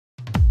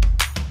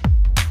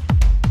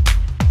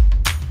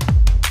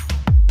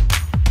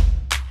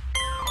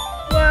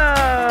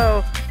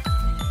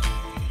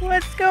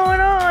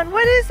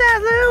What is that,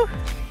 Lou?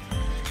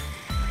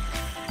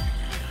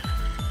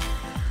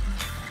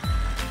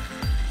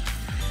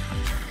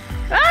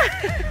 Ah!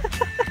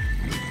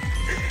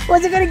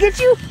 Was it gonna get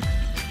you?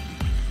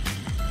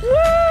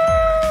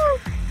 Woo!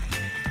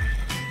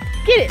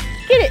 Get it,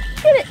 get it,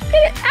 get it, get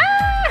it.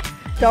 Ah!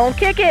 Don't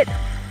kick it.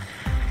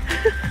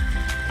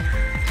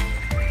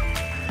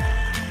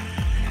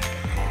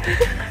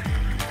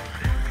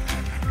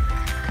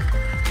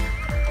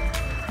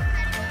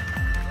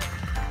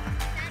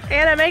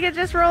 Anna, make it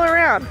just roll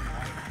around.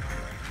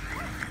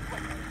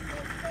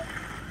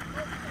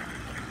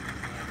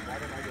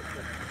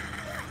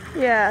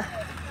 Yeah.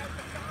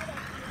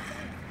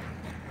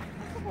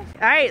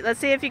 All right, let's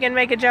see if you can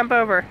make a jump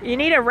over. You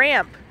need a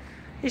ramp.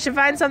 You should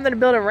find something to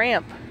build a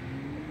ramp.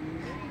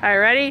 All right,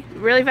 ready?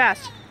 Really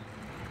fast.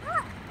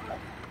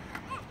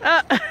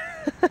 Yeah, that's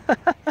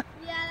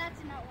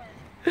not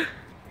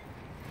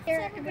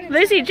working.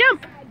 Lucy,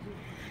 jump.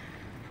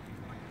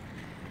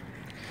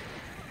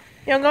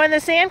 You wanna go in the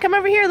sand? Come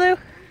over here, Lou.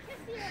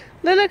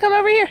 Lulu, come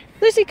over here.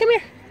 Lucy, come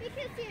here.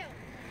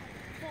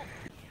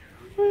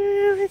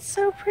 Woo, it's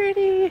so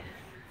pretty.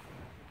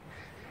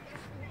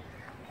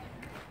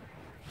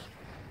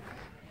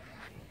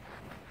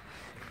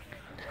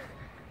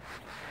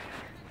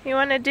 You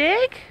wanna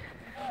dig?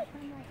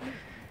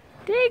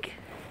 Dig.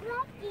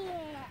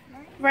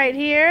 Right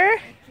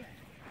here.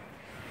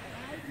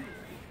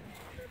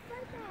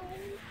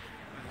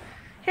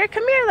 Here,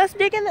 come here. Let's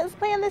dig in. Let's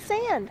play in the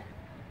sand.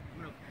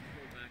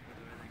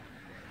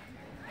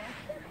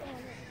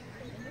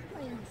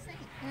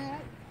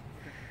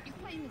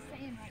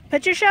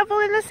 Put your shovel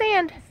in the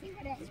sand.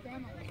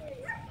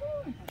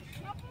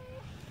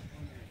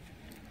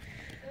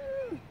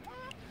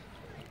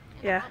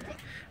 Yeah.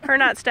 Her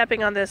not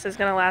stepping on this is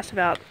going to last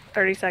about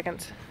 30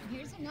 seconds.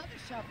 Here's another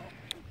shovel.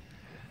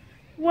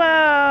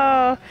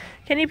 Whoa.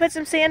 Can you put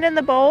some sand in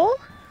the bowl?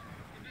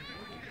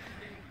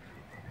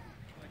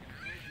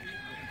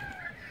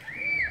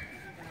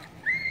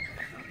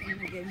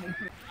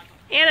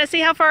 Anna,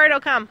 see how far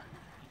it'll come.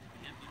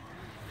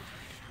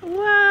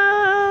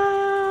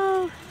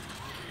 Whoa.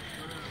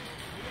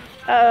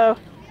 Uh-oh.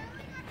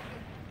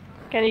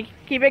 Can you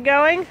keep it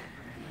going?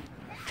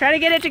 Try to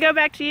get it to go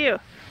back to you.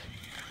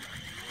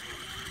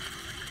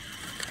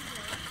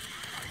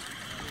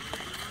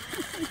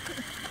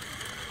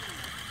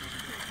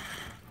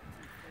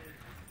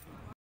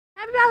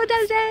 Happy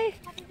Valentine's Day!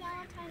 Happy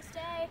Valentine's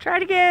Day. Try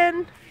it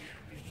again.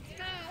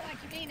 No, like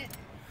you mean it.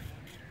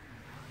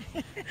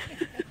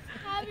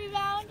 Happy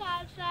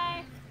Valentine's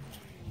Day.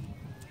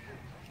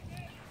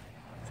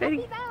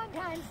 Happy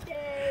Valentine's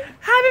Day.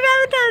 Happy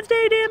Valentine's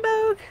Day,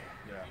 Danbog.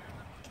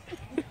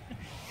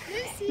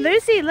 Lucy.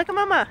 Lucy, look at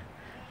Mama.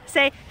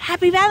 Say,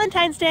 Happy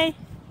Valentine's Day.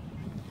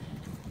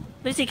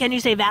 Lucy, can you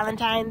say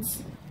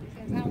Valentine's?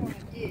 Because I want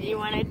to dig. You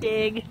want to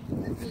dig?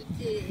 Let me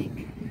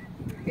dig.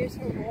 Here's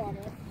her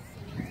water.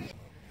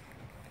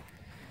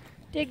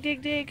 Dig,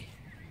 dig, dig.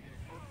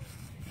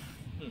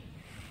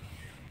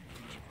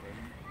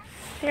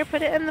 Here,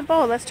 put it in the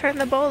bowl. Let's turn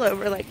the bowl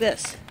over like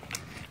this.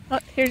 Oh,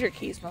 here's your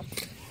keys, Mom.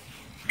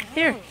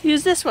 Here,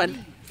 use this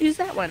one. Use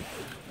that one.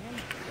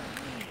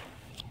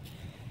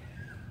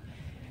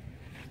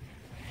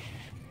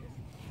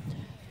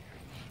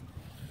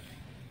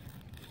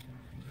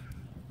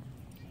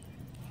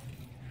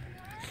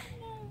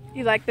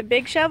 You like the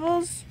big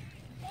shovels?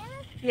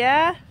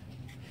 Yeah?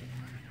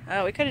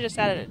 Oh, we could have just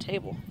sat at a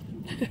table.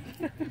 This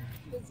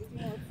is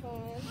more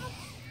fun.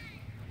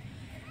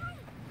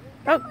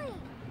 Oh,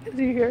 is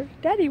he here?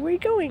 Daddy, where are you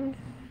going?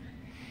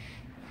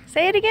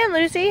 Say it again,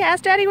 Lucy.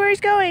 Ask Daddy where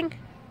he's going.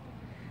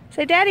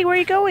 Say, Daddy, where are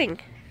you going?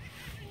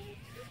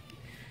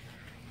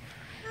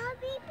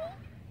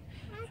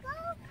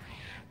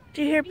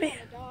 Do you hear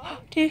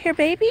Do you hear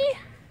baby?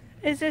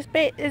 Is it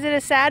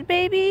a sad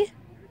baby?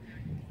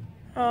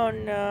 Oh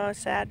no,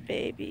 sad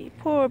baby.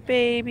 Poor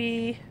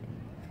baby.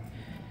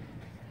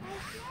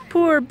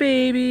 Poor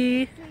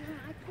baby.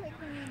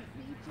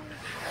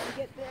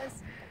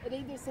 It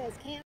either says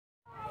can't.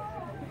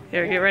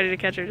 Here, get ready to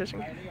catch her just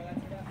in case.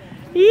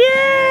 Yay!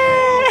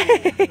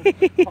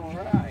 All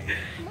right.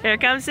 Here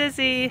comes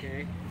Sissy.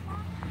 Okay.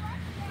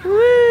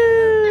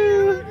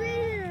 Woo!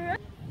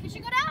 Can she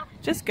go down?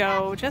 Just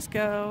go, just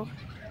go.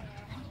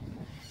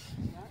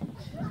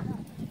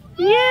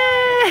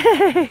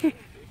 Yay!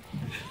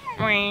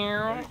 There you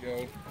go.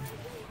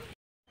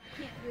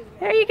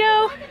 There you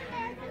go.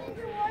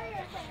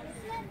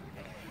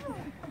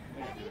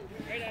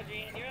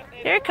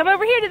 Here, come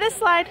over here to this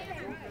slide.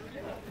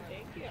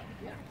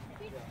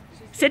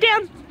 Sit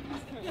down.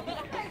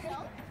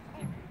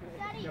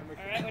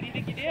 Alright, what do you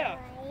think you do?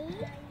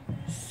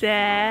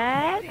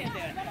 Set,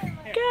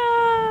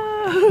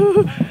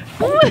 go!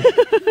 What are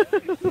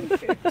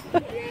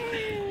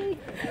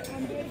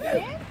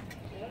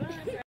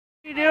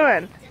you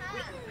doing?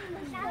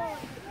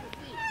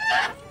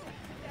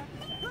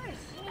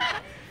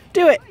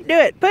 Do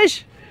it,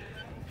 push!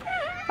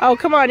 Oh,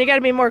 come on, you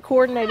gotta be more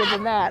coordinated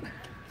than that. You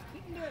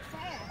can do it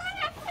fast.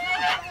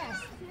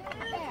 Fast.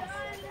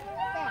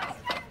 Fast.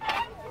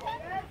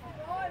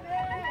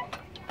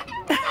 Fast.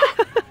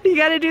 You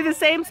gotta do the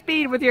same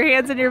speed with your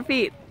hands and your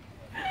feet.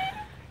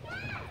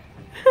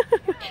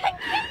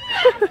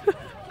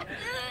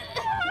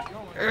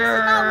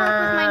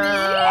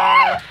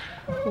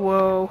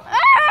 Whoa.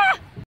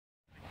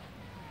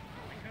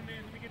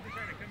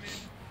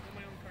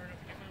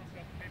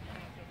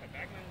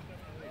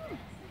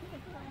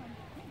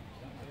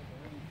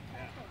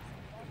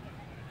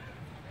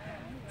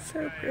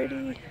 So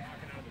pretty.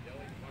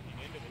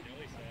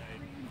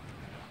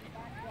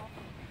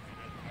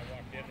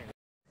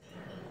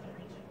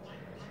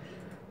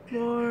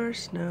 More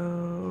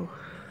snow.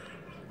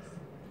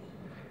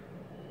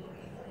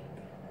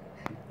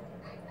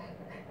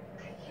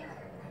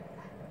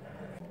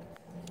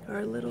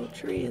 Our little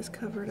tree is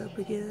covered up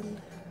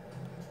again.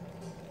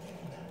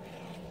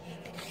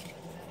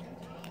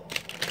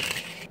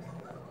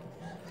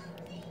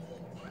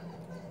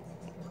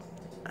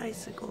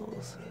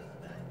 Icicles.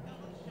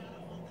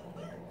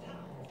 What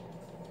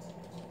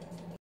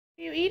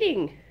are you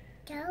eating?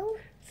 Snow?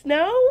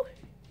 Snow?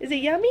 Is it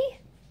yummy?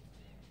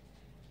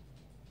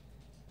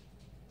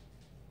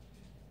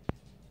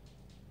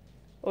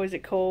 Or is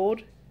it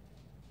cold?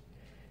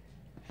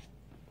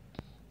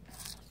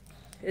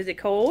 Is it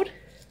cold?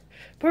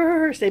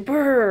 Brr, say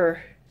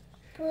brr.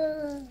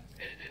 Brr.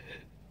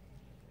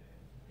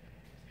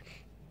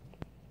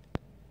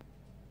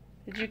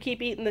 Did you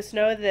keep eating the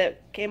snow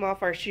that came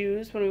off our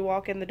shoes when we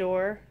walk in the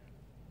door?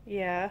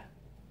 Yeah.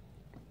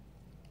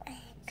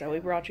 So we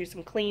brought you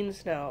some clean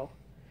snow.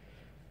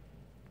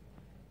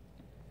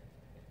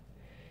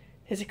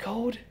 Is it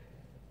cold?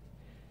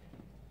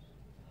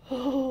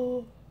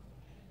 Oh.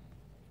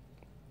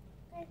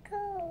 It's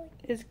cold.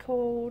 It's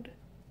cold.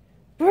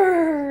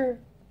 Brr.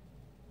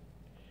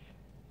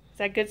 Is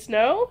that good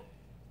snow?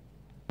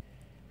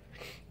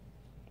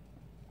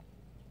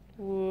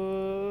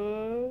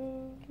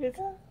 Whoa. Is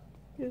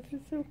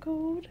it so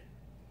cold?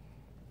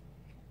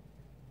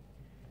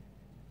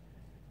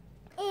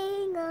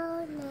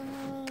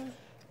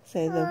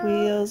 Say the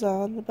wheels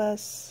on the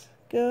bus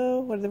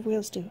go. What do the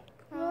wheels do?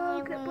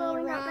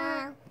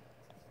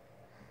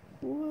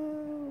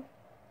 Whoa.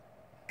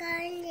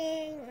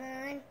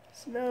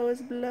 Snow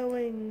is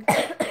blowing.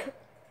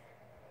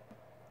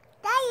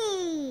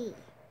 Daddy!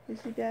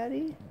 Is he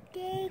Daddy?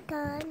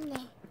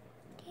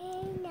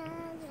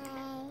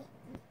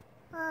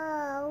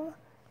 Oh,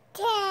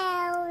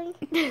 town.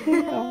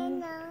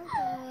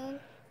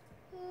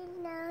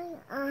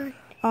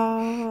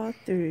 All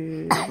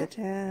through the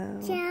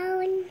town.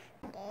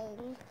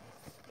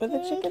 What do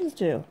the chickens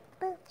do?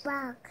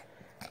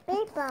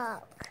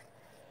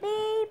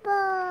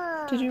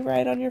 Did you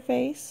write on your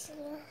face?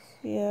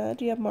 Yeah.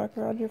 Do you have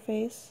marker on your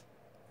face?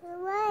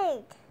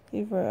 Right.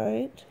 You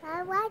write?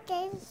 I want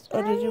this.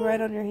 Oh, did you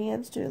write on your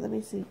hands too? Let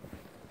me see.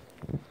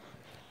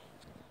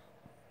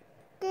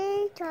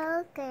 The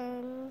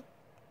token.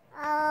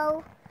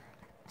 Oh,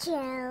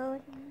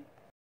 town.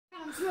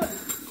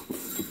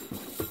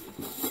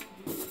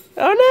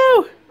 Oh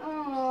no!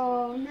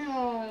 Oh,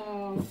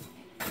 no.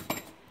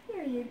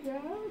 There you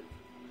go.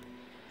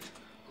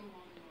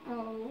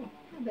 Oh,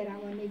 I bet I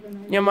wasn't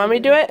even. Your mommy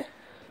do it?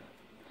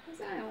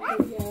 I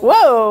don't think so.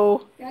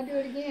 Whoa! Gotta do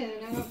it again.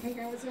 I don't think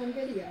I was on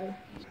video.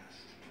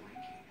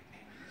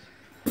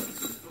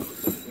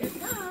 Here it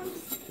comes.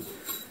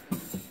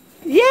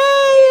 Yay!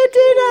 It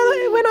did!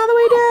 It went all the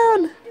way down.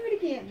 Do it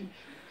again.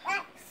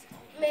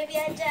 Maybe I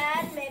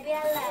dad, maybe I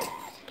lad.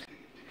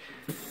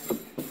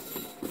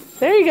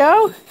 There you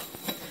go.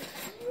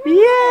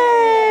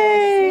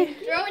 Yay!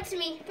 Throw it to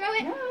me. Throw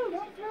it. No,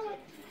 don't throw it.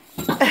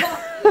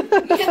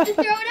 You have to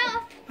throw it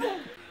off.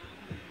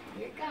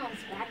 Here it comes.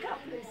 Back up,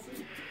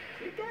 Lucy.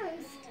 Here it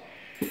goes.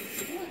 1,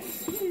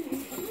 2,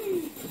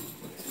 3.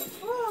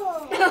 Oh.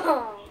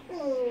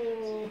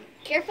 Oh.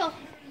 Careful.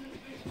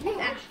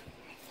 Ah.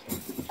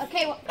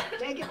 Okay, well,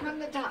 Take it from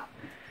the top.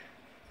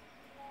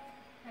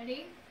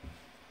 ready?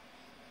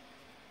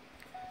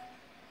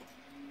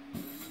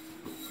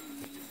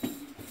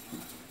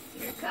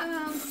 Here it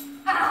comes.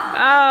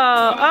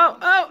 Oh!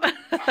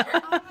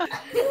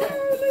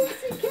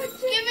 Lucy, catch it.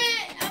 Give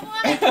it. I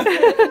want it.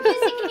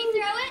 Lucy, can you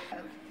throw it?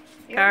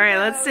 Here All we right, go.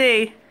 let's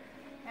see.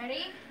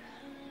 Ready?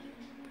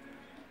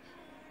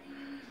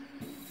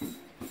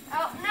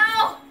 Oh,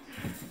 no!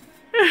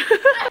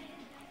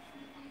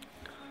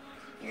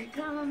 Here it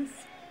comes.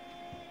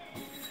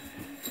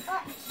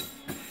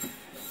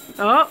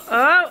 Oh!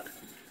 Oh!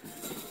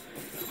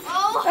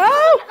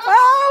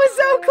 Oh!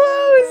 So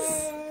close!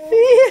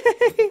 Yay!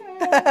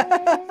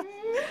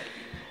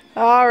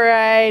 All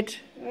right.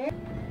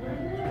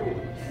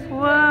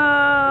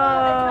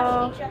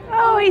 Whoa!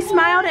 Oh, he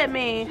smiled at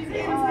me.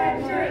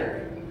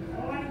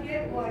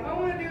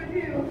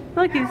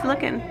 Look, he's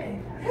looking.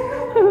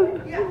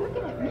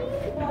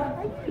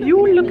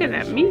 You looking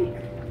at me?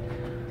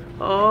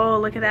 Oh,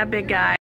 look at that big guy.